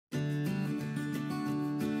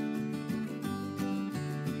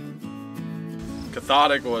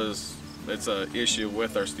Cathodic it's an issue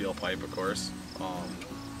with our steel pipe, of course.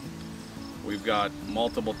 We've got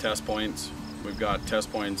multiple test points. We've got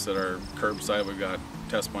test points that are curbside. We've got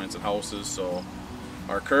test points at houses. So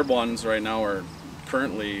our curb ones right now are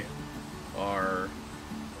currently our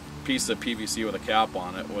piece of PVC with a cap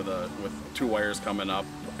on it with two wires coming up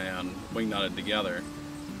and wing nutted together.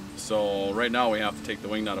 So right now we have to take the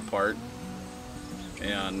wing nut apart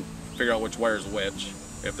and figure out which wire's which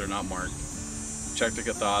if they're not marked. Check the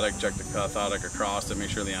cathodic across to make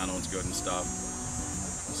sure the anode's good and stuff.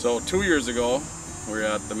 So 2 years ago we were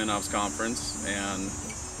at the MinOps conference, and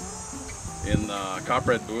in the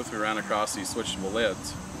Copperhead booth we ran across these switchable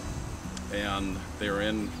lids, and they were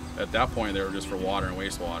at that point they were just for water and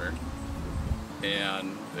wastewater,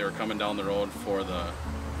 and they were coming down the road for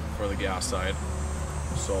the gas side.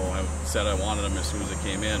 So I said I wanted them as soon as it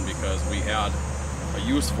came in because we had a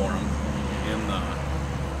use for them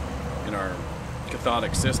in our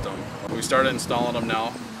cathodic system. We started installing them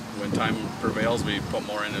now. When time prevails, we put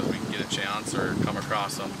more in as we get a chance or come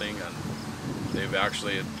across something, and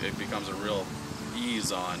it becomes a real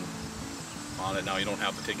ease on it. Now you don't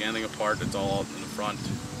have to take anything apart. It's all out in the front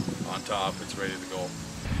on top. It's ready to go.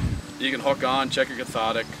 You can hook on, check your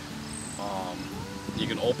cathodic. You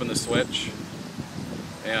can open the switch,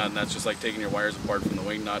 and that's just like taking your wires apart from the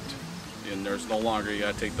wing nut. And there's no longer you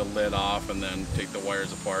gotta take the lid off and then take the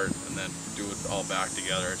wires apart and then do it all back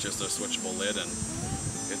together. It's just a switchable lid, and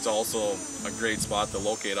it's also a great spot to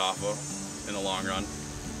locate off of in the long run.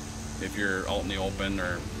 If you're out in the open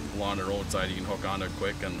or along the roadside, you can hook onto it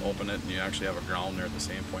quick and open it, and you actually have a ground there at the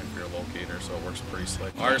same point for your locator, so it works pretty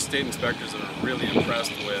slick. Our state inspectors are really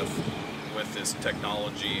impressed with this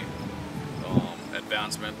technology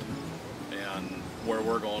advancement, and where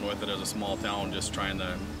we're going with it as a small town, just trying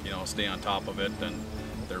to stay on top of it, and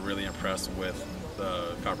they're really impressed with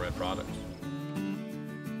the Copperhead product.